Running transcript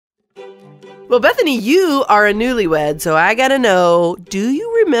Well, Bethany, you are a newlywed, so I gotta know, do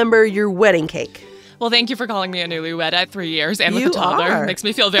you remember your wedding cake? Well, thank you for calling me a newlywed at 3 years and with You a toddler. are. It makes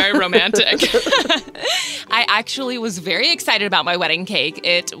me feel very romantic. I actually was very excited about my wedding cake.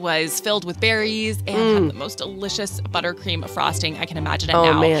 It was filled with berries and had the most delicious buttercream frosting I can imagine it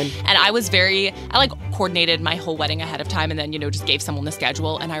now. Man. And I coordinated my whole wedding ahead of time and then, just gave someone the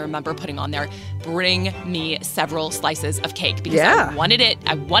schedule. And I remember putting on there, bring me several slices of cake because I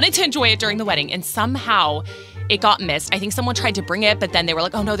wanted to enjoy it during the wedding. And somehow it got missed. I think someone tried to bring it, but then they were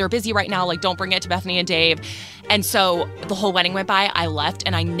like, oh no, they're busy right now. Like, don't bring it to Bethany and Dave. And so the whole wedding went by. I left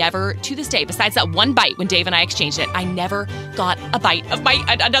and I never, to this day, besides that one bite when Dave and I exchanged it, I never got a bite of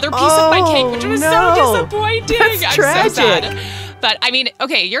another piece of my cake, which was so disappointing. That's tragic. So sad. But I mean,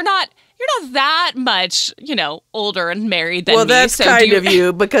 okay, you're not that much, older and married than me. Well, that's so kind of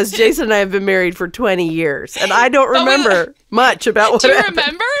you, because Jason and I have been married for 20 years, and I don't remember much about what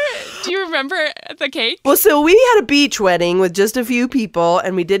happened. Do you remember the cake? Well, so we had a beach wedding with just a few people,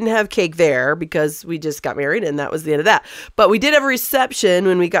 and we didn't have cake there because we just got married, and that was the end of that. But we did have a reception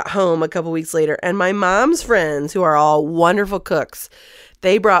when we got home a couple weeks later, and my mom's friends, who are all wonderful cooks,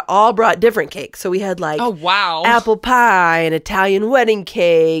 they all brought different cakes. So we had apple pie and Italian wedding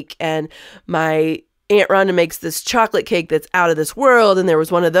cake, and my Aunt Rhonda makes this chocolate cake that's out of this world, and there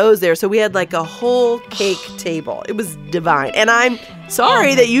was one of those there. So we had like a whole cake table. It was divine. And I'm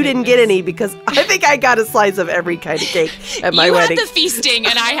sorry that you didn't get any, because I think I got a slice of every kind of cake at my wedding. You had the feasting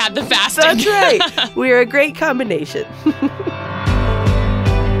and I had the fasting. That's right. We're a great combination.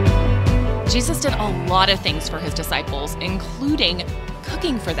 Jesus did a lot of things for his disciples, including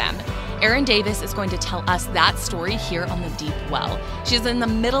cooking for them. Erin Davis is going to tell us that story here on The Deep Well. She's in the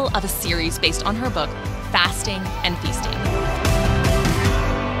middle of a series based on her book, Fasting and Feasting.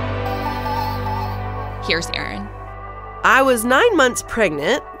 Here's Erin. I was 9 months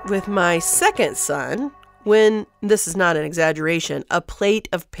pregnant with my second son when, this is not an exaggeration, a plate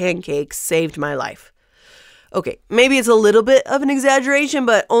of pancakes saved my life. Okay, maybe it's a little bit of an exaggeration,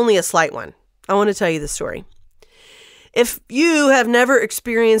 but only a slight one. I want to tell you the story. If you have never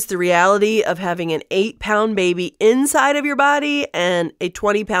experienced the reality of having an 8-pound baby inside of your body and a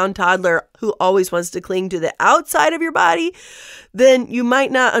 20-pound toddler who always wants to cling to the outside of your body, then you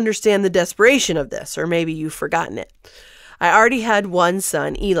might not understand the desperation of this, or maybe you've forgotten it. I already had one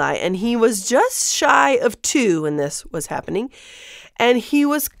son, Eli, and he was just shy of 2 when this was happening. And he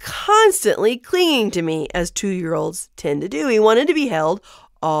was constantly clinging to me, as 2-year-olds tend to do. He wanted to be held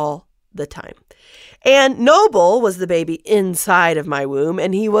all the time. And Noble was the baby inside of my womb,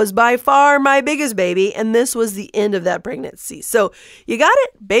 and he was by far my biggest baby, and this was the end of that pregnancy. So you got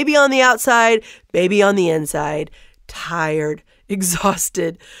it? Baby on the outside, baby on the inside, tired,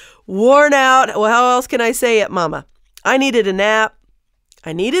 exhausted, worn out. Well, how else can I say it, Mama? I needed a nap.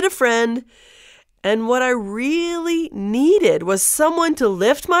 I needed a friend. And what I really needed was someone to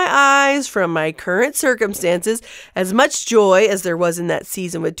lift my eyes from my current circumstances. As much joy as there was in that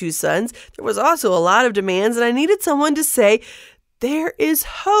season with 2 sons, there was also a lot of demands, and I needed someone to say, there is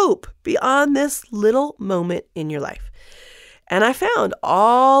hope beyond this little moment in your life. And I found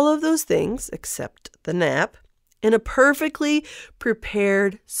all of those things, except the nap, in a perfectly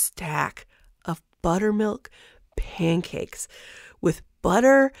prepared stack of buttermilk pancakes with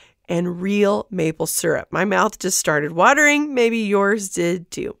butter and real maple syrup. My mouth just started watering. Maybe yours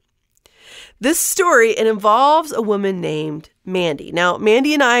did too. This story, it involves a woman named Mandy. Now,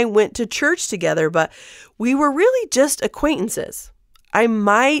 Mandy and I went to church together, but we were really just acquaintances. I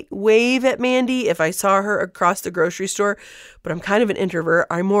might wave at Mandy if I saw her across the grocery store, but I'm kind of an introvert.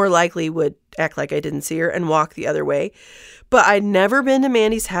 I more likely would act like I didn't see her and walk the other way. But I'd never been to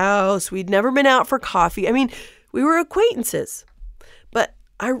Mandy's house. We'd never been out for coffee. I mean, we were acquaintances. But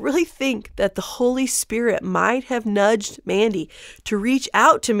I really think that the Holy Spirit might have nudged Mandy to reach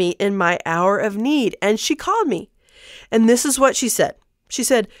out to me in my hour of need. And she called me. And this is what she said. She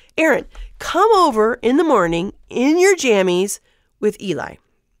said, Erin, come over in the morning in your jammies with Eli.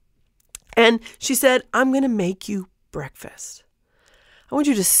 And she said, I'm going to make you breakfast. I want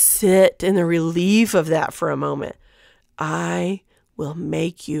you to sit in the relief of that for a moment. I will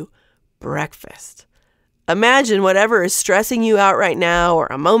make you breakfast. Imagine whatever is stressing you out right now, or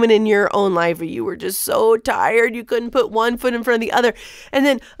a moment in your own life where you were just so tired you couldn't put one foot in front of the other. And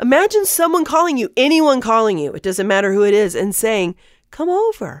then imagine someone calling you, anyone calling you, it doesn't matter who it is, and saying, come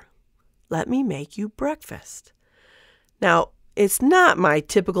over, let me make you breakfast. Now, it's not my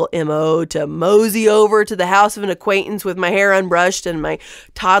typical MO to mosey over to the house of an acquaintance with my hair unbrushed and my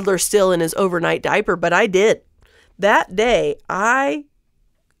toddler still in his overnight diaper, but I did. That day, I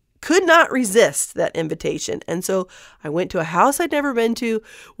could not resist that invitation. And so I went to a house I'd never been to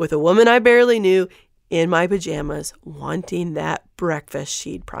with a woman I barely knew in my pajamas, wanting that breakfast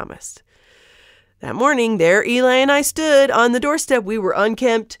she'd promised. That morning, there Eli and I stood on the doorstep. We were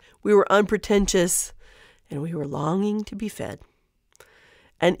unkempt, we were unpretentious, and we were longing to be fed.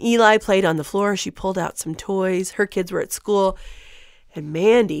 And Eli played on the floor. She pulled out some toys. Her kids were at school. And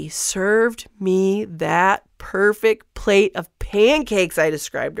Mandy served me that perfect plate of pancakes I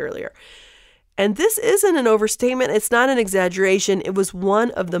described earlier. And this isn't an overstatement. It's not an exaggeration. It was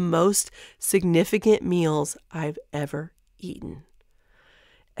one of the most significant meals I've ever eaten.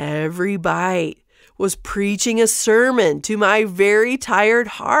 Every bite was preaching a sermon to my very tired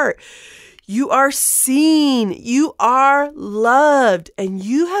heart. You are seen, you are loved, and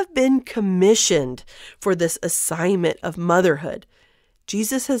you have been commissioned for this assignment of motherhood.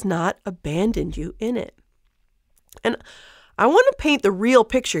 Jesus has not abandoned you in it. And I want to paint the real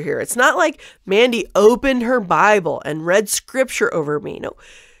picture here. It's not like Mandy opened her Bible and read scripture over me. No,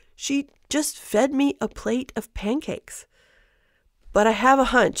 she just fed me a plate of pancakes. But I have a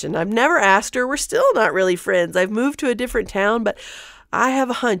hunch, and I've never asked her. We're still not really friends. I've moved to a different town, but I have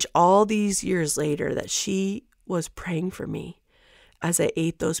a hunch all these years later that she was praying for me as I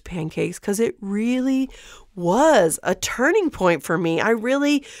ate those pancakes, because it really was a turning point for me. I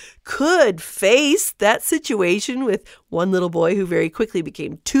really could face that situation with one little boy who very quickly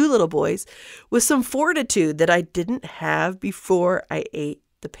became two little boys with some fortitude that I didn't have before I ate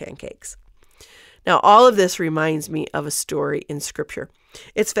the pancakes. Now, all of this reminds me of a story in Scripture.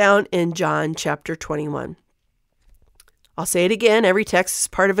 It's found in John chapter 21. I'll say it again, every text is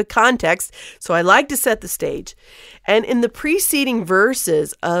part of a context, so I like to set the stage. And in the preceding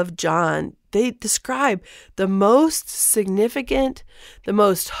verses of John, they describe the most significant, the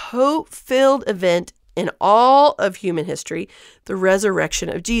most hope-filled event in all of human history, the resurrection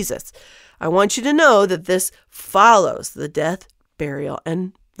of Jesus. I want you to know that this follows the death, burial,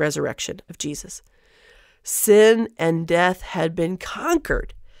 and resurrection of Jesus. Sin and death had been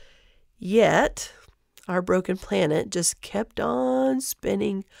conquered, yet our broken planet just kept on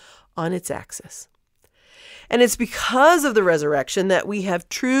spinning on its axis. And it's because of the resurrection that we have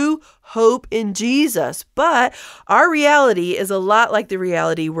true hope in Jesus. But our reality is a lot like the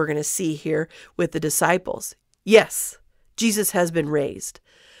reality we're going to see here with the disciples. Yes, Jesus has been raised,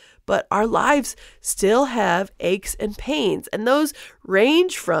 but our lives still have aches and pains. And those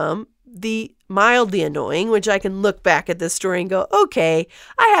range from the mildly annoying, which I can look back at this story and go, okay,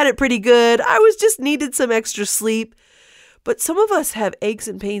 I had it pretty good. I was just needed some extra sleep. But some of us have aches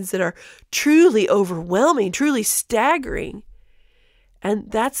and pains that are truly overwhelming, truly staggering.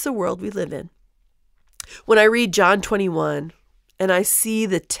 And that's the world we live in. When I read John 21 and I see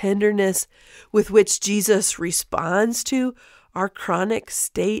the tenderness with which Jesus responds to our chronic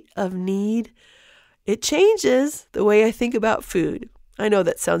state of need, it changes the way I think about food. I know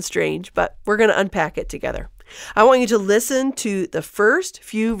that sounds strange, but we're going to unpack it together. I want you to listen to the first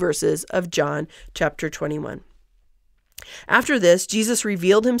few verses of John chapter 21. After this, Jesus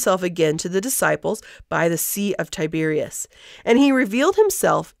revealed himself again to the disciples by the Sea of Tiberias. And he revealed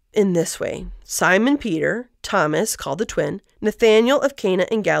himself in this way: Simon Peter, Thomas, called the twin, Nathanael of Cana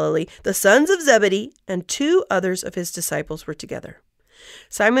in Galilee, the sons of Zebedee, and two others of his disciples were together.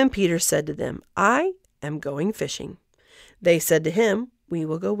 Simon Peter said to them, I am going fishing. They said to him, we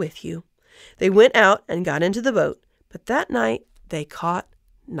will go with you. They went out and got into the boat, but that night they caught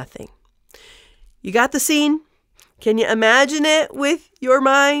nothing. You got the scene? Can you imagine it with your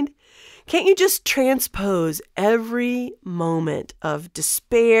mind? Can't you just transpose every moment of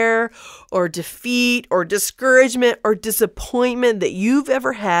despair or defeat or discouragement or disappointment that you've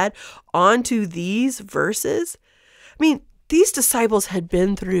ever had onto these verses? I mean, these disciples had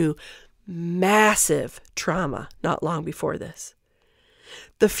been through massive trauma not long before this.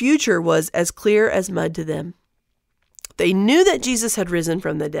 The future was as clear as mud to them. They knew that Jesus had risen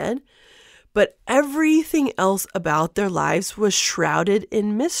from the dead, but everything else about their lives was shrouded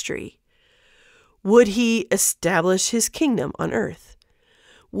in mystery. Would he establish his kingdom on earth?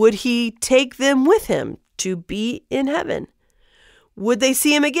 Would he take them with him to be in heaven? Would they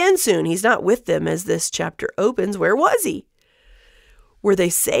see him again soon? He's not with them as this chapter opens. Where was he? Were they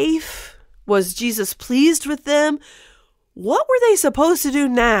safe? Was Jesus pleased with them? What were they supposed to do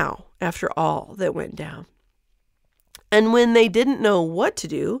now after all that went down? And when they didn't know what to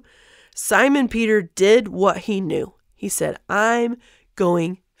do, Simon Peter did what he knew. He said, I'm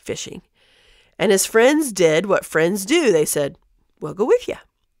going fishing. And his friends did what friends do. They said, we'll go with you.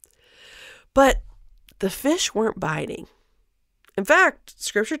 But the fish weren't biting. In fact,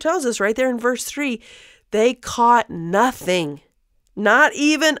 Scripture tells us right there in verse 3, they caught nothing. Not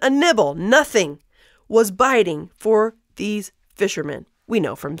even a nibble, nothing was biting for these fishermen. We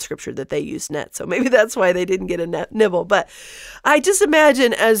know from scripture that they used nets, so maybe that's why they didn't get a nibble. But I just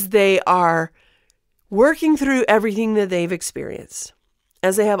imagine as they are working through everything that they've experienced,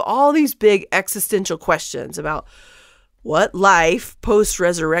 as they have all these big existential questions about what life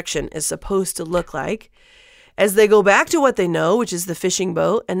post-resurrection is supposed to look like, as they go back to what they know, which is the fishing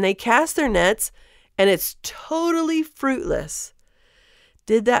boat, and they cast their nets, and it's totally fruitless.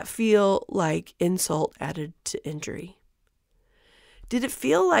 Did that feel like insult added to injury? Did it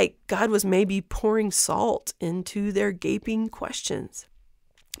feel like God was maybe pouring salt into their gaping questions?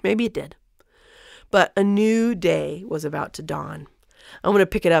 Maybe it did. But a new day was about to dawn. I'm going to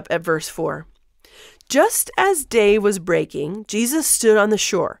pick it up at verse 4. Just as day was breaking, Jesus stood on the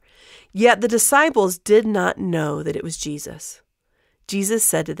shore. Yet the disciples did not know that it was Jesus. Jesus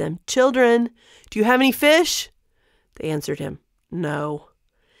said to them, "Children, do you have any fish?" They answered him, "No."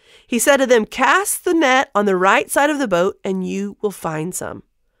 He said to them, "Cast the net on the right side of the boat, and you will find some."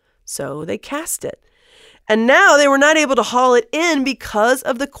 So they cast it. And now they were not able to haul it in because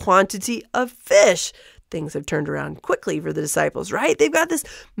of the quantity of fish. Things have turned around quickly for the disciples, right? They've got this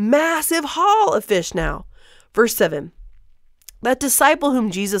massive haul of fish now. Verse 7. That disciple whom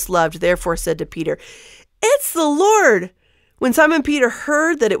Jesus loved therefore said to Peter, "It's the Lord." When Simon Peter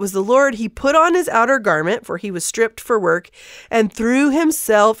heard that it was the Lord, he put on his outer garment, for he was stripped for work, and threw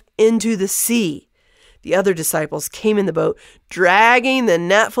himself into the sea. The other disciples came in the boat, dragging the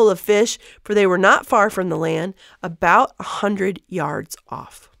net full of fish, for they were not far from the land, about 100 yards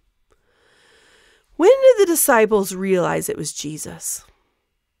off. When did the disciples realize it was Jesus?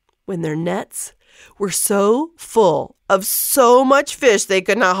 When their nets were so full of so much fish they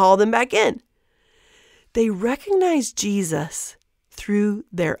could not haul them back in. They recognized Jesus through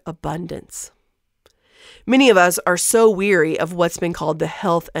their abundance. Many of us are so weary of what's been called the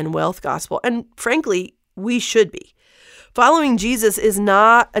health and wealth gospel, and frankly, we should be. Following Jesus is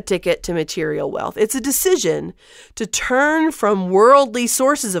not a ticket to material wealth. It's a decision to turn from worldly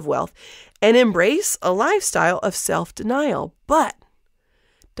sources of wealth and embrace a lifestyle of self-denial. But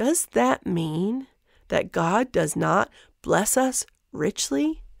does that mean that God does not bless us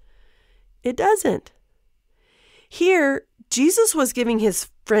richly? It doesn't. Here, Jesus was giving his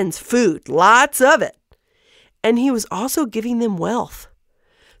friends food, lots of it, and he was also giving them wealth.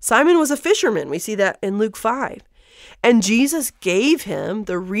 Simon was a fisherman. We see that in Luke 5. And Jesus gave him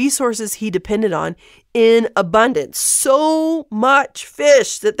the resources he depended on in abundance. So much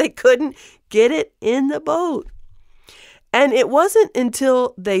fish that they couldn't get it in the boat. And it wasn't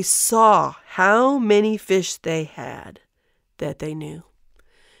until they saw how many fish they had that they knew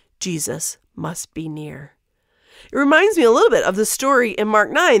Jesus must be near. It reminds me a little bit of the story in Mark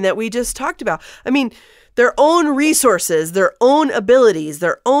 9 that we just talked about. I mean, their own resources, their own abilities,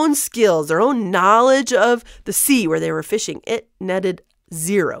 their own skills, their own knowledge of the sea where they were fishing, it netted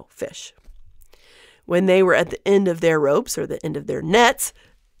 0 fish. When they were at the end of their ropes or the end of their nets,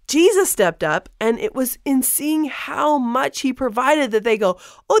 Jesus stepped up, and it was in seeing how much he provided that they go,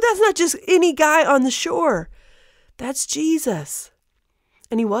 "Oh, that's not just any guy on the shore. That's Jesus."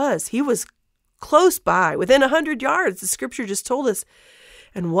 And he was close by, within 100 yards, the scripture just told us.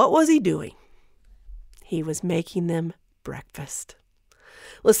 And what was he doing? He was making them breakfast.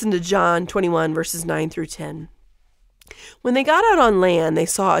 Listen to John 21, verses 9 through 10. When they got out on land, they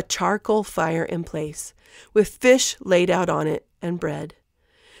saw a charcoal fire in place, with fish laid out on it and bread.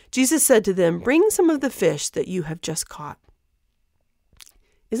 Jesus said to them, "Bring some of the fish that you have just caught."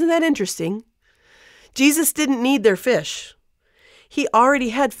 Isn't that interesting? Jesus didn't need their fish. He already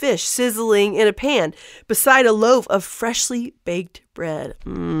had fish sizzling in a pan beside a loaf of freshly baked bread.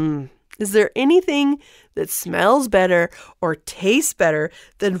 Is there anything that smells better or tastes better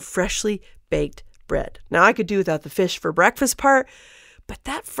than freshly baked bread? Now, I could do without the fish for breakfast part, but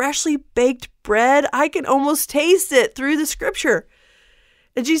that freshly baked bread, I can almost taste it through the scripture.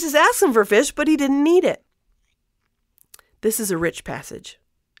 And Jesus asked him for fish, but he didn't need it. This is a rich passage.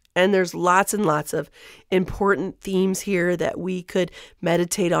 And there's lots and lots of important themes here that we could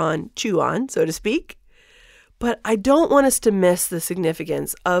meditate on, chew on, so to speak. But I don't want us to miss the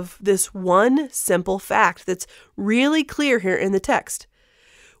significance of this one simple fact that's really clear here in the text.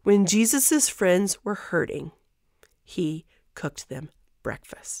 When Jesus' friends were hurting, he cooked them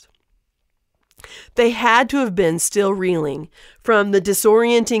breakfast. They had to have been still reeling from the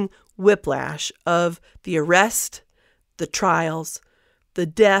disorienting whiplash of the arrest, the trials, the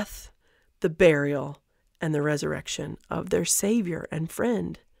death, the burial, and the resurrection of their Savior and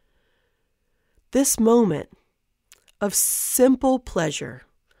friend. This moment of simple pleasure,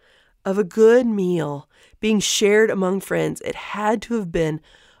 of a good meal being shared among friends, it had to have been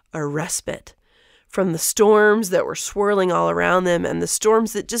a respite from the storms that were swirling all around them and the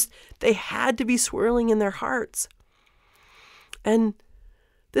storms that they had to be swirling in their hearts. And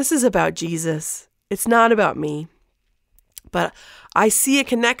this is about Jesus. It's not about me. But I see a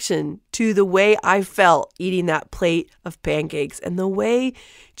connection to the way I felt eating that plate of pancakes and the way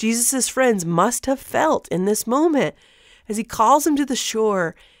Jesus' friends must have felt in this moment as he calls them to the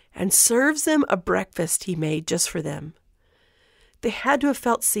shore and serves them a breakfast he made just for them. They had to have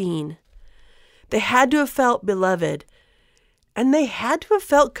felt seen. They had to have felt beloved. And they had to have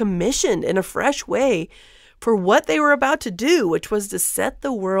felt commissioned in a fresh way for what they were about to do, which was to set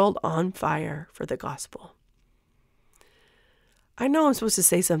the world on fire for the gospel. I know I'm supposed to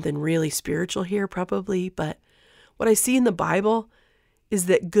say something really spiritual here, probably, but what I see in the Bible is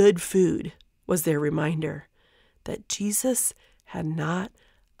that good food was their reminder that Jesus had not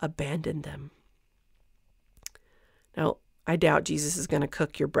abandoned them. Now, I doubt Jesus is going to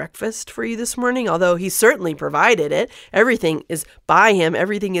cook your breakfast for you this morning, although he certainly provided it. Everything is by him.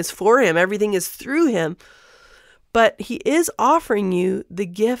 Everything is for him. Everything is through him. But he is offering you the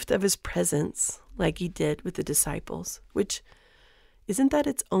gift of his presence, like he did with the disciples, which isn't that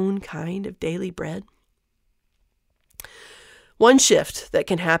its own kind of daily bread? One shift that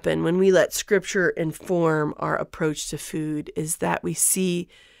can happen when we let Scripture inform our approach to food is that we see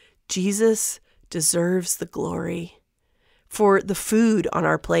Jesus deserves the glory for the food on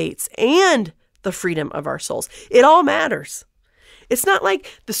our plates and the freedom of our souls. It all matters. It's not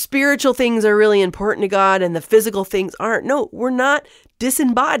like the spiritual things are really important to God and the physical things aren't. No, we're not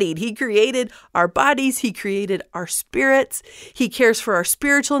disembodied. He created our bodies. He created our spirits. He cares for our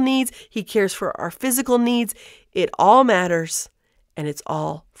spiritual needs. He cares for our physical needs. It all matters, and it's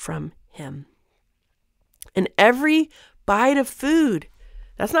all from him. And every bite of food,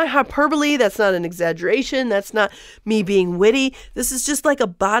 that's not hyperbole. That's not an exaggeration. That's not me being witty. This is just like a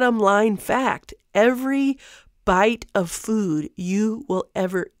bottom line fact. Every bite of food you will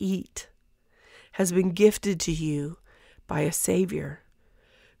ever eat has been gifted to you by a Savior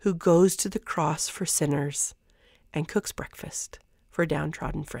who goes to the cross for sinners and cooks breakfast for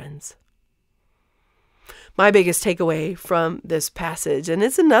downtrodden friends. My biggest takeaway from this passage, and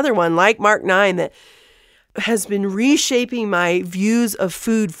it's another one like Mark 9 that has been reshaping my views of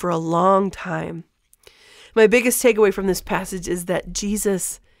food for a long time. My biggest takeaway from this passage is that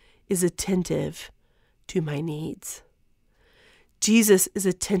Jesus is attentive to my needs. Jesus is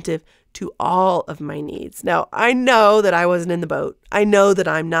attentive to all of my needs. Now, I know that I wasn't in the boat. I know that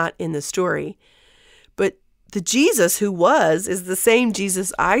I'm not in the story. But the Jesus who was is the same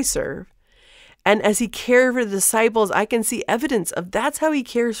Jesus I serve. And as he cared for the disciples, I can see evidence of that's how he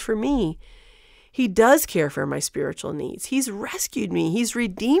cares for me. He does care for my spiritual needs. He's rescued me. He's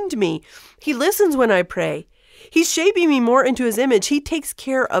redeemed me. He listens when I pray. He's shaping me more into his image. He takes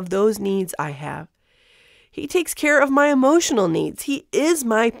care of those needs I have. He takes care of my emotional needs. He is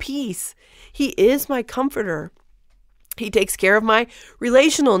my peace. He is my comforter. He takes care of my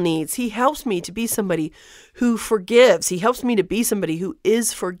relational needs. He helps me to be somebody who forgives. He helps me to be somebody who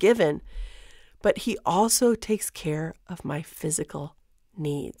is forgiven. But he also takes care of my physical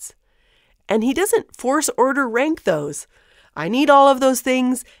needs. And he doesn't force order rank those. I need all of those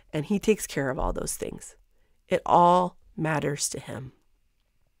things, and he takes care of all those things. It all matters to him.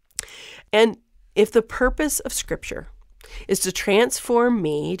 And if the purpose of Scripture is to transform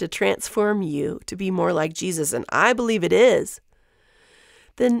me, to transform you, to be more like Jesus, and I believe it is,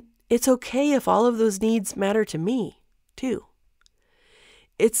 then it's okay if all of those needs matter to me, too.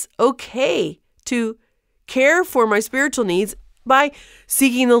 It's okay to care for my spiritual needs by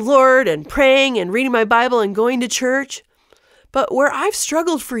seeking the Lord and praying and reading my Bible and going to church. But where I've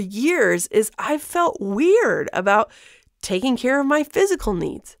struggled for years is I've felt weird about taking care of my physical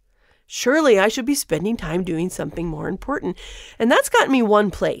needs. Surely I should be spending time doing something more important. And that's gotten me one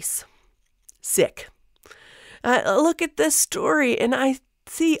place. Sick. I look at this story and I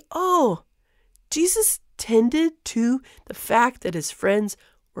see, Jesus tended to the fact that his friends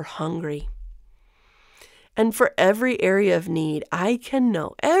were hungry. And for every area of need, I can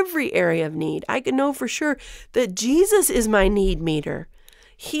know for sure that Jesus is my need meter.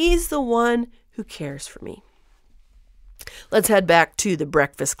 He's the one who cares for me. Let's head back to the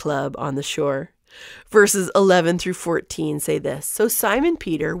breakfast club on the shore. Verses 11 through 14 say this. So Simon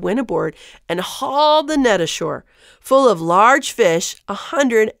Peter went aboard and hauled the net ashore, full of large fish,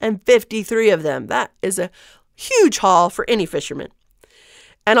 153 of them. That is a huge haul for any fisherman.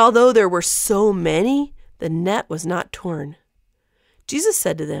 And although there were so many, the net was not torn. Jesus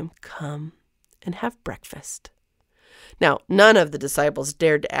said to them, "Come and have breakfast." Now, none of the disciples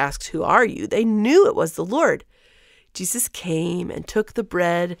dared to ask, "Who are you?" They knew it was the Lord. Jesus came and took the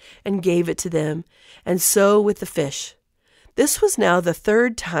bread and gave it to them, and so with the fish. This was now the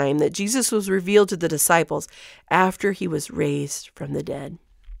third time that Jesus was revealed to the disciples after he was raised from the dead.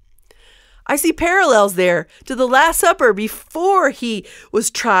 I see parallels there to the Last Supper before he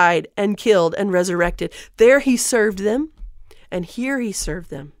was tried and killed and resurrected. There he served them, and here he served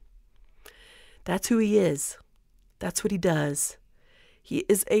them. That's who he is. That's what he does. He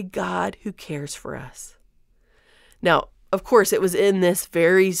is a God who cares for us. Now, of course, it was in this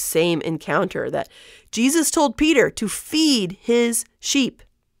very same encounter that Jesus told Peter to feed his sheep.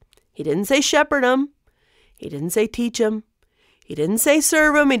 He didn't say shepherd them. He didn't say teach them. He didn't say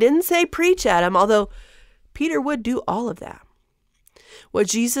serve them. He didn't say preach at them, although Peter would do all of that. What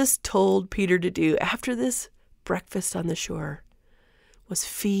Jesus told Peter to do after this breakfast on the shore was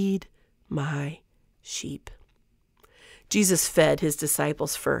feed my sheep. Jesus fed his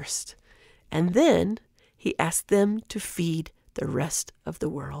disciples first, and then he asked them to feed the rest of the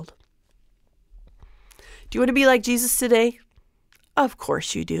world. Do you want to be like Jesus today? Of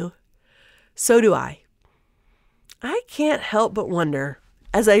course you do. So do I. I can't help but wonder,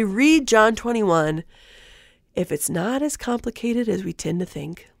 as I read John 21, if it's not as complicated as we tend to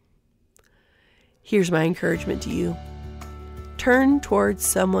think. Here's my encouragement to you. Turn towards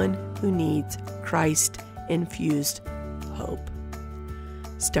someone who needs Christ-infused hope.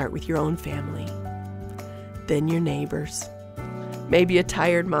 Start with your own family, then your neighbors, maybe a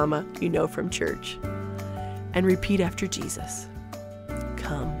tired mama you know from church, and repeat after Jesus.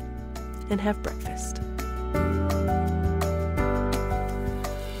 Come and have breakfast.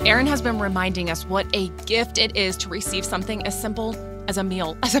 Erin has been reminding us what a gift it is to receive something as simple as a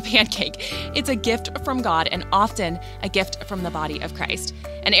meal, as a pancake. It's a gift from God and often a gift from the body of Christ.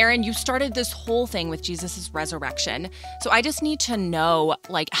 And Erin, you started this whole thing with Jesus' resurrection. So I just need to know,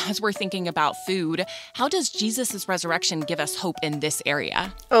 as we're thinking about food, how does Jesus' resurrection give us hope in this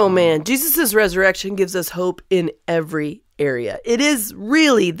area? Oh man, Jesus' resurrection gives us hope in every area. It is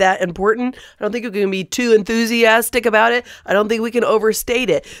really that important. I don't think we can be too enthusiastic about it. I don't think we can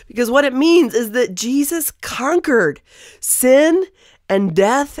overstate it, because what it means is that Jesus conquered sin and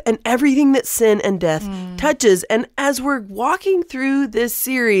death and everything that sin and death touches. And as we're walking through this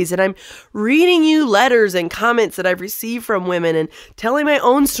series and I'm reading you letters and comments that I've received from women and telling my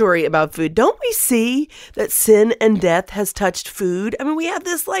own story about food, don't we see that sin and death has touched food? I mean, we have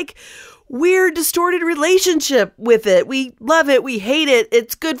this weird, distorted relationship with it. We love it. We hate it.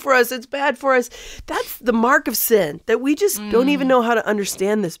 It's good for us. It's bad for us. That's the mark of sin, that we just don't even know how to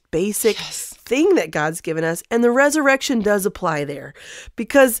understand this basic thing that God's given us. And the resurrection does apply there,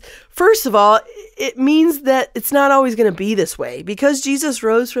 because first of all, it means that it's not always going to be this way. Because Jesus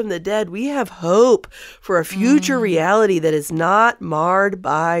rose from the dead, we have hope for a future reality that is not marred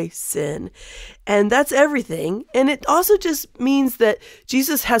by sin. And that's everything. And it also just means that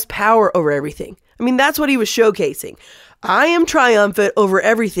Jesus has power over everything. I mean, that's what he was showcasing. I am triumphant over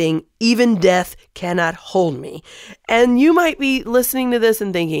everything. Even death cannot hold me. And you might be listening to this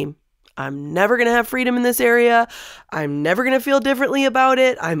and thinking, I'm never going to have freedom in this area. I'm never going to feel differently about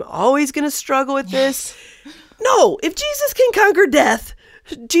it. I'm always going to struggle with this. No, if Jesus can conquer death,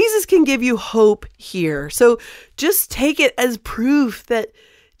 Jesus can give you hope here. So just take it as proof that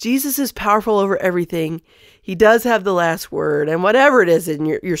Jesus is powerful over everything. He does have the last word. And whatever it is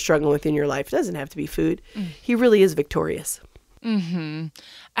you're struggling with in your life, it doesn't have to be food. He really is victorious. Mm-hmm.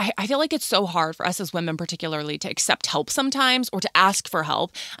 I feel like it's so hard for us as women particularly to accept help sometimes, or to ask for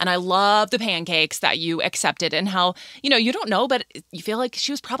help. And I love the pancakes that you accepted, and how, you don't know, but you feel like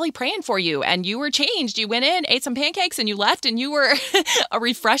she was probably praying for you and you were changed. You went in, ate some pancakes, and you left and you were a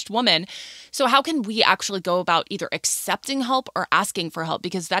refreshed woman. So how can we actually go about either accepting help or asking for help?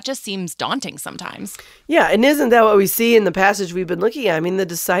 Because that just seems daunting sometimes. Yeah. And isn't that what we see in the passage we've been looking at? I mean, the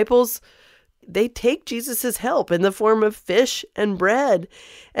disciples, they take Jesus's help in the form of fish and bread.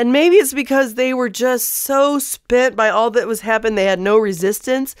 And maybe it's because they were just so spent by all that was happened, they had no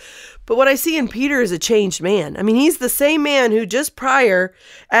resistance. But what I see in Peter is a changed man. I mean, he's the same man who just prior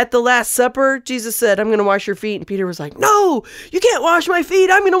at the Last Supper, Jesus said, I'm going to wash your feet. And Peter was like, no, you can't wash my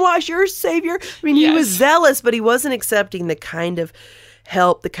feet. I'm going to wash yours, Savior. I mean, He was zealous, but he wasn't accepting the kind of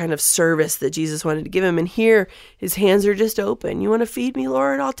help, the kind of service that Jesus wanted to give him. And here, his hands are just open. You want to feed me,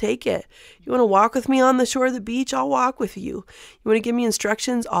 Lord? I'll take it. You want to walk with me on the shore of the beach? I'll walk with you. You want to give me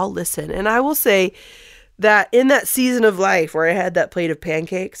instructions? I'll listen. And I will say that in that season of life where I had that plate of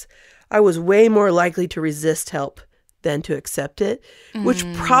pancakes, I was way more likely to resist help than to accept it, which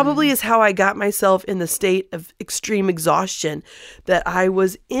probably is how I got myself in the state of extreme exhaustion that I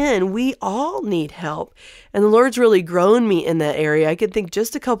was in. We all need help. And the Lord's really grown me in that area. I could think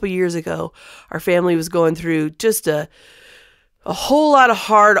just a couple years ago, our family was going through just a whole lot of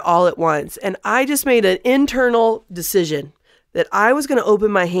hard all at once. And I just made an internal decision that I was going to open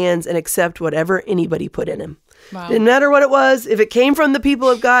my hands and accept whatever anybody put in him. Wow. Didn't matter what it was. If it came from the people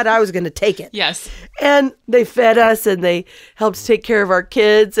of God, I was going to take it. Yes. And they fed us and they helped take care of our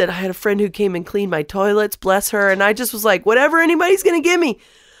kids. And I had a friend who came and cleaned my toilets, bless her. And I just was like, whatever anybody's going to give me,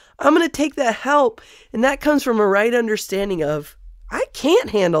 I'm going to take that help. And that comes from a right understanding of, I can't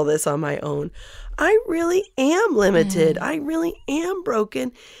handle this on my own. I really am limited. I really am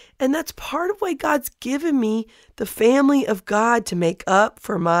broken. And that's part of why God's given me the family of God to make up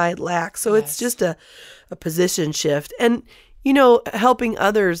for my lack. So it's just a position shift. And, you know, helping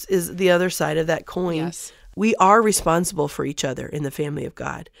others is the other side of that coin. Yes. We are responsible for each other in the family of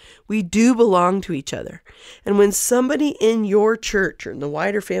God. We do belong to each other. And when somebody in your church or in the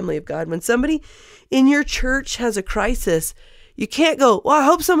wider family of God, when somebody in your church has a crisis, you can't go, well, I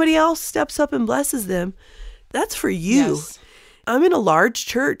hope somebody else steps up and blesses them. That's for you. Yes. I'm in a large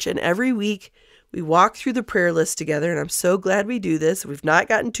church, and every week we walk through the prayer list together, and I'm so glad we do this. We've not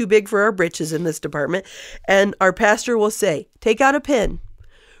gotten too big for our britches in this department. And our pastor will say, take out a pen,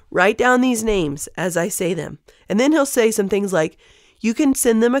 write down these names as I say them. And then he'll say some things like, you can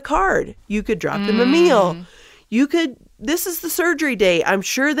send them a card. You could drop them a meal. You could, this is the surgery day. I'm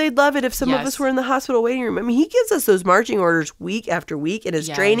sure they'd love it if some of us were in the hospital waiting room. I mean, he gives us those marching orders week after week and is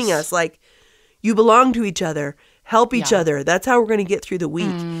training us like, you belong to each other. Help each other. That's how we're going to get through the week.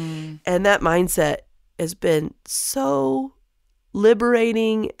 And that mindset has been so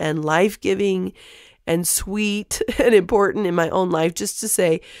liberating and life-giving and sweet and important in my own life, just to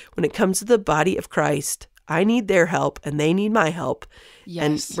say, when it comes to the body of Christ, I need their help and they need my help.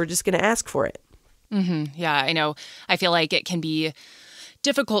 And we're just going to ask for it. Yeah, I know. I feel like it can be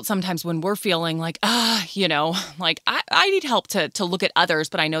difficult sometimes when we're feeling like, you know, like I need help to look at others,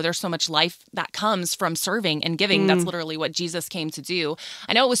 but I know there's so much life that comes from serving and giving. That's literally what Jesus came to do.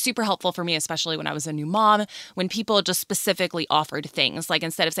 I know it was super helpful for me, especially when I was a new mom, when people just specifically offered things. Like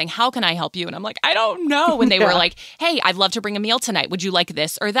instead of saying, how can I help you? And I'm like, I don't know. When they were like, hey, I'd love to bring a meal tonight. Would you like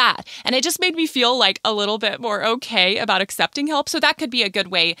this or that? And it just made me feel like a little bit more okay about accepting help. So that could be a good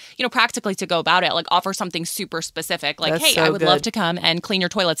way, you know, practically to go about it. Like offer something super specific. Like, hey, I would love to come and clean your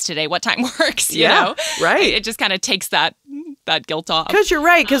toilets today. What time works? You know? Right. It just kind of takes that guilt off. Because you're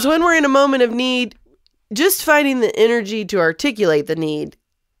right. Because when we're in a moment of need, just finding the energy to articulate the need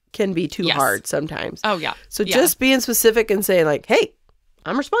can be too hard sometimes. Oh, yeah. So just being specific and saying like, hey,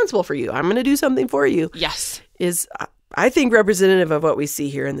 I'm responsible for you. I'm going to do something for you. Yes. Is, I think, representative of what we see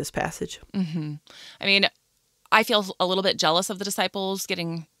here in this passage. I mean, I feel a little bit jealous of the disciples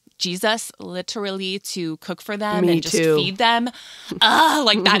getting Jesus literally to cook for them and just feed them.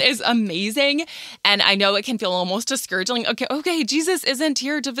 Like that is amazing. And I know it can feel almost discouraging. Okay, Jesus isn't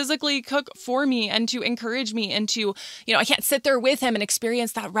here to physically cook for me and to encourage me and to, you know, I can't sit there with him and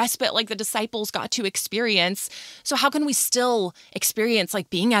experience that respite like the disciples got to experience. So how can we still experience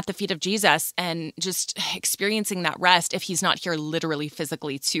like being at the feet of Jesus and just experiencing that rest if he's not here literally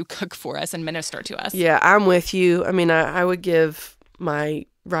physically to cook for us and minister to us? Yeah, I'm with you. I mean, I would give my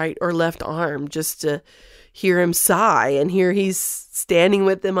right or left arm just to hear him sigh and hear he's standing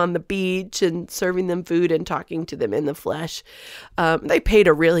with them on the beach and serving them food and talking to them in the flesh. They paid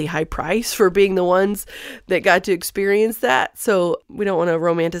a really high price for being the ones that got to experience that. So we don't want to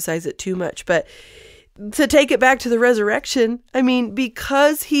romanticize it too much. But to take it back to the resurrection, I mean,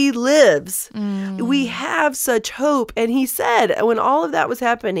 because he lives, we have such hope. And he said, when all of that was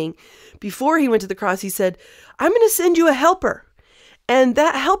happening, before he went to the cross, he said, I'm going to send you a helper. And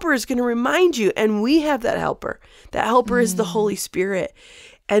that helper is going to remind you, and we have that helper. That helper is the Holy Spirit.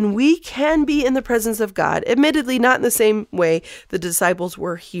 And we can be in the presence of God, admittedly not in the same way the disciples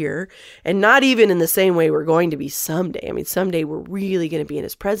were here, and not even in the same way we're going to be someday. I mean, someday we're really going to be in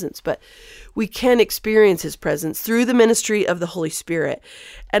his presence, but we can experience his presence through the ministry of the Holy Spirit.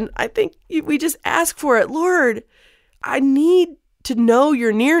 And I think we just ask for it. Lord, I need to know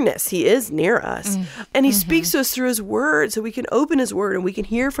your nearness. He is near us. And he speaks to us through his word, so we can open his word and we can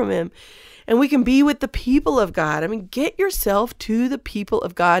hear from him and we can be with the people of God. I mean, get yourself to the people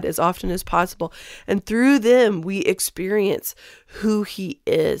of God as often as possible. And through them, we experience who he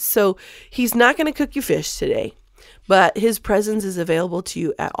is. So he's not going to cook you fish today, but his presence is available to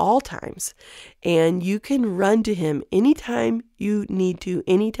you at all times. And you can run to him anytime you need to,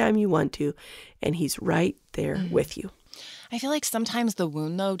 anytime you want to. And he's right there with you. I feel like sometimes the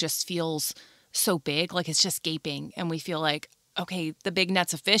wound, though, just feels so big, like it's just gaping. And we feel like, okay, the big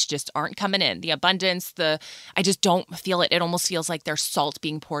nets of fish just aren't coming in. The abundance, I just don't feel it. It almost feels like there's salt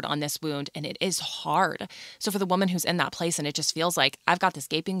being poured on this wound, and it is hard. So for the woman who's in that place and it just feels like, I've got this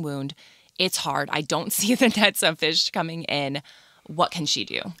gaping wound, it's hard. I don't see the nets of fish coming in. What can she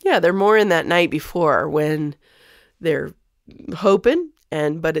do? Yeah, they're more in that night before when they're hoping,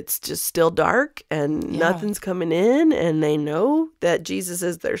 but it's just still dark and nothing's coming in, and they know that Jesus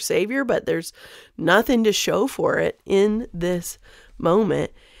is their Savior, but there's nothing to show for it in this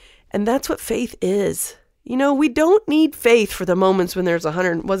moment. And that's what faith is. You know, we don't need faith for the moments when there's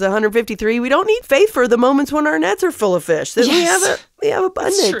 153. We don't need faith for the moments when our nets are full of fish. That we have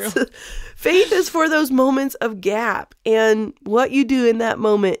abundance. Faith is for those moments of gap. And what you do in that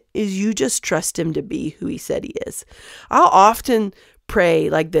moment is you just trust him to be who he said he is. I'll often pray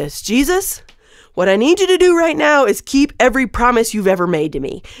like this: Jesus, what I need you to do right now is keep every promise you've ever made to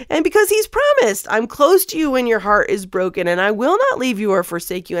me. And because he's promised, I'm close to you when your heart is broken, and I will not leave you or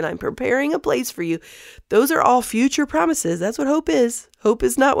forsake you, and I'm preparing a place for you. Those are all future promises. That's what hope is. Hope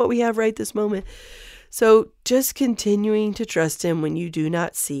is not what we have right this moment. So just continuing to trust him when you do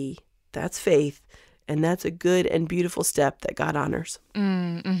not see, that's faith. And that's a good and beautiful step that God honors.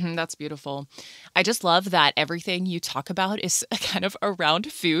 That's beautiful. I just love that everything you talk about is kind of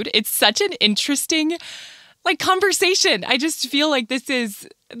around food. It's such an interesting conversation. I just feel like this is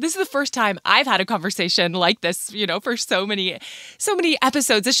the first time I've had a conversation like this, for so many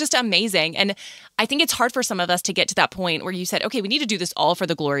episodes. It's just amazing. And I think it's hard for some of us to get to that point where you said, okay, we need to do this all for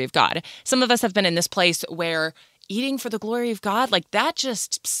the glory of God. Some of us have been in this place where eating for the glory of God, that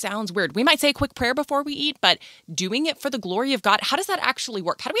just sounds weird. We might say a quick prayer before we eat, but doing it for the glory of God, how does that actually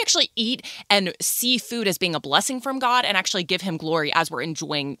work? How do we actually eat and see food as being a blessing from God and actually give him glory as we're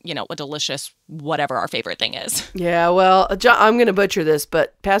enjoying, a delicious whatever our favorite thing is? Yeah, well, I'm going to butcher this,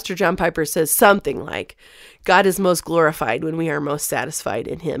 but Pastor John Piper says something like, God is most glorified when we are most satisfied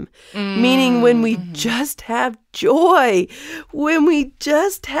in him. Meaning when we just have joy, when we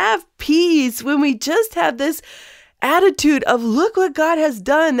just have peace, when we just have this attitude of look what God has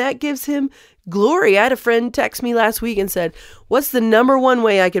done, that gives him glory. I had a friend text me last week and said, what's the number one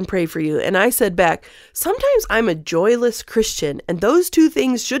way I can pray for you? And I said back, sometimes I'm a joyless Christian, and those two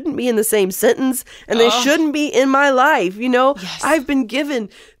things shouldn't be in the same sentence, and they shouldn't be in my life. Yes. I've been given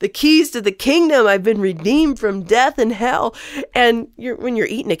the keys to the kingdom. I've been redeemed from death and hell. And when you're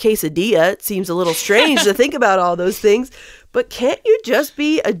eating a quesadilla, it seems a little strange to think about all those things. But can't you just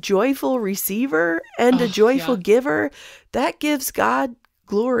be a joyful receiver and a joyful giver? That gives God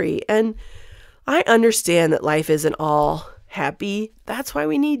glory. And I understand that life isn't all happy. That's why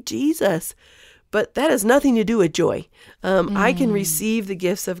we need Jesus. But that has nothing to do with joy. I can receive the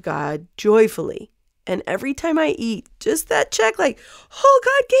gifts of God joyfully. And every time I eat, just that check, God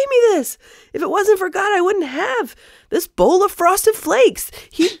gave me this. If it wasn't for God, I wouldn't have this bowl of Frosted Flakes.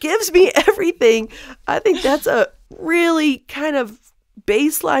 He gives me everything. I think that's a really kind of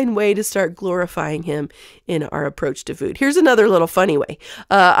baseline way to start glorifying him in our approach to food. Here's another little funny way.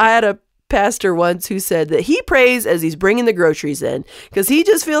 I had a pastor once who said that he prays as he's bringing the groceries in because he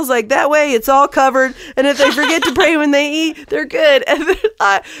just feels like that way it's all covered, and if they forget to pray when they eat, they're good. And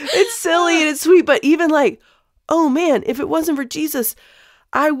it's silly and it's sweet, but even oh man, if it wasn't for Jesus,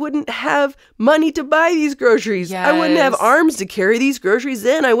 I wouldn't have money to buy these groceries. Yes. I wouldn't have arms to carry these groceries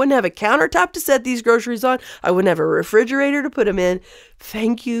in. I wouldn't have a countertop to set these groceries on. I wouldn't have a refrigerator to put them in.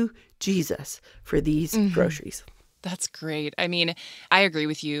 Thank you, Jesus, for these groceries. That's great. I mean, I agree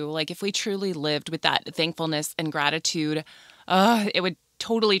with you. If we truly lived with that thankfulness and gratitude, it would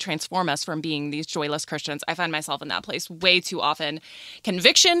totally transform us from being these joyless Christians. I find myself in that place way too often.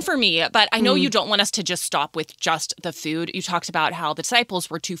 Conviction for me, but I know you don't want us to just stop with just the food. You talked about how the disciples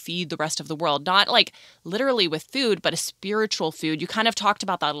were to feed the rest of the world, not literally with food, but a spiritual food. You kind of talked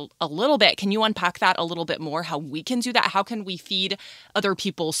about that a little bit. Can you unpack that a little bit more, how we can do that? How can we feed other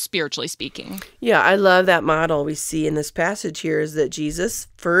people spiritually speaking? Yeah, I love that model we see in this passage here is that Jesus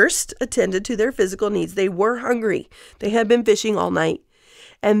first attended to their physical needs. They were hungry. They had been fishing all night.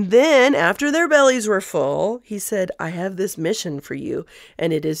 And then after their bellies were full, he said, I have this mission for you,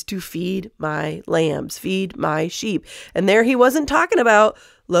 and it is to feed my lambs, feed my sheep. And there he wasn't talking about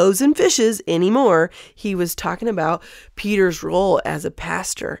loaves and fishes anymore. He was talking about Peter's role as a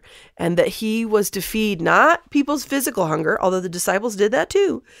pastor, and that he was to feed not people's physical hunger, although the disciples did that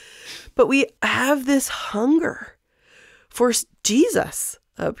too, but we have this hunger for Jesus.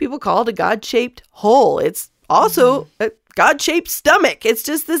 People call it a God-shaped hole. It's also God-shaped stomach. It's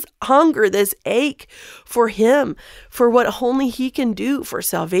just this hunger, this ache for him, for what only he can do, for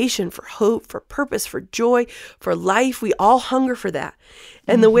salvation, for hope, for purpose, for joy, for life. We all hunger for that.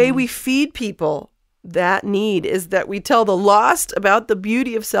 And the way we feed people that need is that we tell the lost about the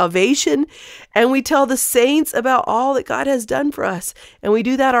beauty of salvation, and we tell the saints about all that God has done for us. And we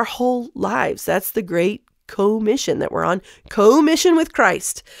do that our whole lives. That's the great co-mission that we're on, co-mission with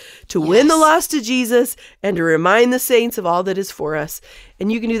Christ, to win the lost to Jesus and to remind the saints of all that is for us.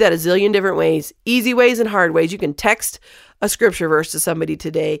 And you can do that a zillion different ways, easy ways and hard ways. You can text a scripture verse to somebody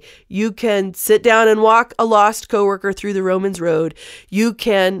today. You can sit down and walk a lost coworker through the Romans road. You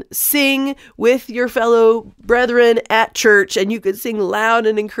can sing with your fellow brethren at church, and you can sing loud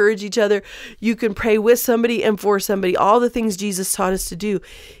and encourage each other. You can pray with somebody and for somebody, all the things Jesus taught us to do.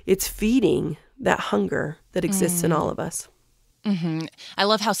 It's feeding that hunger that exists in all of us. I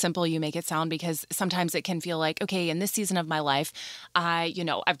love how simple you make it sound, because sometimes it can feel like, okay, in this season of my life,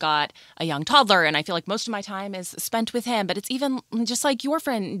 I've got a young toddler and I feel like most of my time is spent with him. But it's even just like your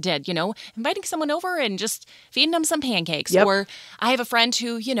friend did, inviting someone over and just feeding them some pancakes. Yep. Or I have a friend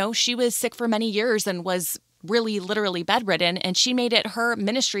who, she was sick for many years and was really literally bedridden, and she made it her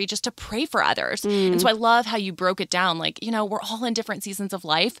ministry just to pray for others. And so I love how you broke it down. Like, we're all in different seasons of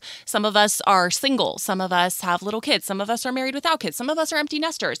life. Some of us are single. Some of us have little kids. Some of us are married without kids. Some of us are empty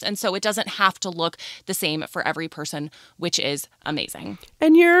nesters. And so it doesn't have to look the same for every person, which is amazing.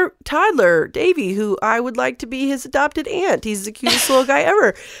 And your toddler, Davey, who I would like to be his adopted aunt. He's the cutest little guy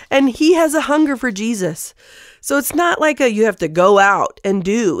ever. And he has a hunger for Jesus. So it's not like you have to go out and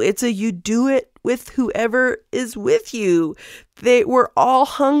do. It's you do it with whoever is with you. We're all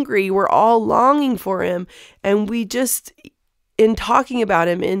hungry. We're all longing for him. And we just, in talking about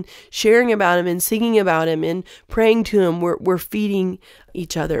him, in sharing about him, in singing about him, in praying to him, we're feeding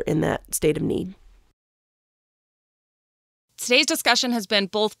each other in that state of need. Today's discussion has been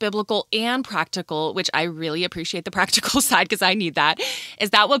both biblical and practical, which I really appreciate the practical side because I need that. Is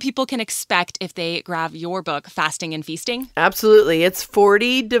that what people can expect if they grab your book, Fasting and Feasting? Absolutely. It's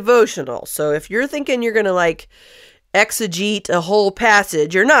 40 devotional. So if you're thinking you're going to exegete a whole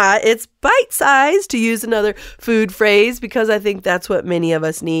passage, you're not. It's bite-sized, to use another food phrase, because I think that's what many of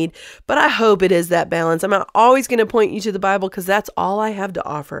us need. But I hope it is that balance. I'm not always going to point you to the Bible because that's all I have to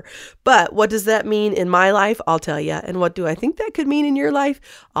offer. But what does that mean in my life? I'll tell you. And what do I think that could mean in your life?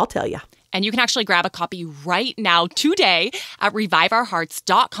 I'll tell you. And you can actually grab a copy right now, today, at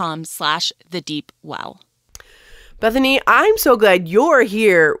reviveourhearts.com/thedeepwell. Bethany, I'm so glad you're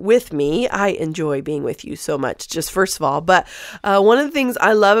here with me. I enjoy being with you so much, just first of all. But one of the things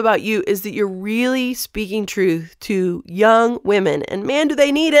I love about you is that you're really speaking truth to young women. And man, do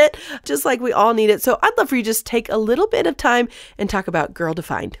they need it, just like we all need it. So I'd love for you to just take a little bit of time and talk about Girl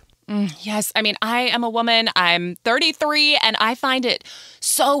Defined. Yes. I mean, I am a woman. I'm 33, and I find it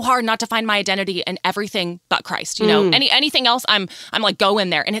so hard not to find my identity in everything but Christ. Anything else, I'm like, go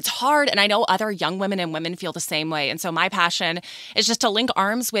in there. And it's hard. And I know other young women and women feel the same way. And so my passion is just to link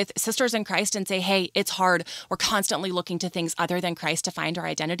arms with sisters in Christ and say, hey, it's hard. We're constantly looking to things other than Christ to find our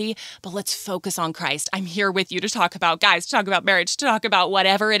identity, but let's focus on Christ. I'm here with you to talk about guys, to talk about marriage, to talk about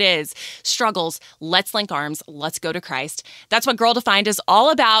whatever it is, struggles. Let's link arms. Let's go to Christ. That's what Girl Defined is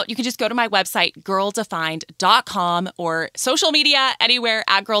all about. You can just go to my website, girldefined.com, or social media, anywhere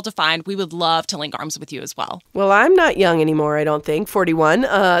at Girl Defined. We would love to link arms with you as well. Well, I'm not young anymore, I don't think, 41.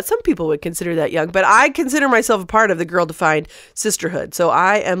 Some people would consider that young, but I consider myself a part of the Girl Defined sisterhood. So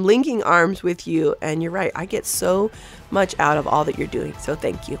I am linking arms with you, and you're right. I get so much out of all that you're doing. So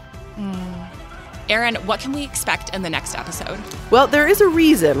thank you. Erin, what can we expect in the next episode? Well, there is a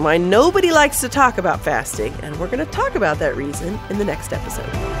reason why nobody likes to talk about fasting, and we're going to talk about that reason in the next episode.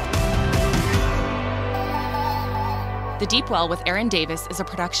 The Deep Well with Erin Davis is a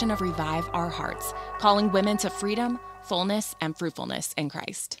production of Revive Our Hearts, calling women to freedom, fullness, and fruitfulness in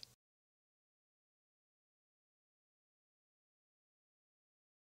Christ.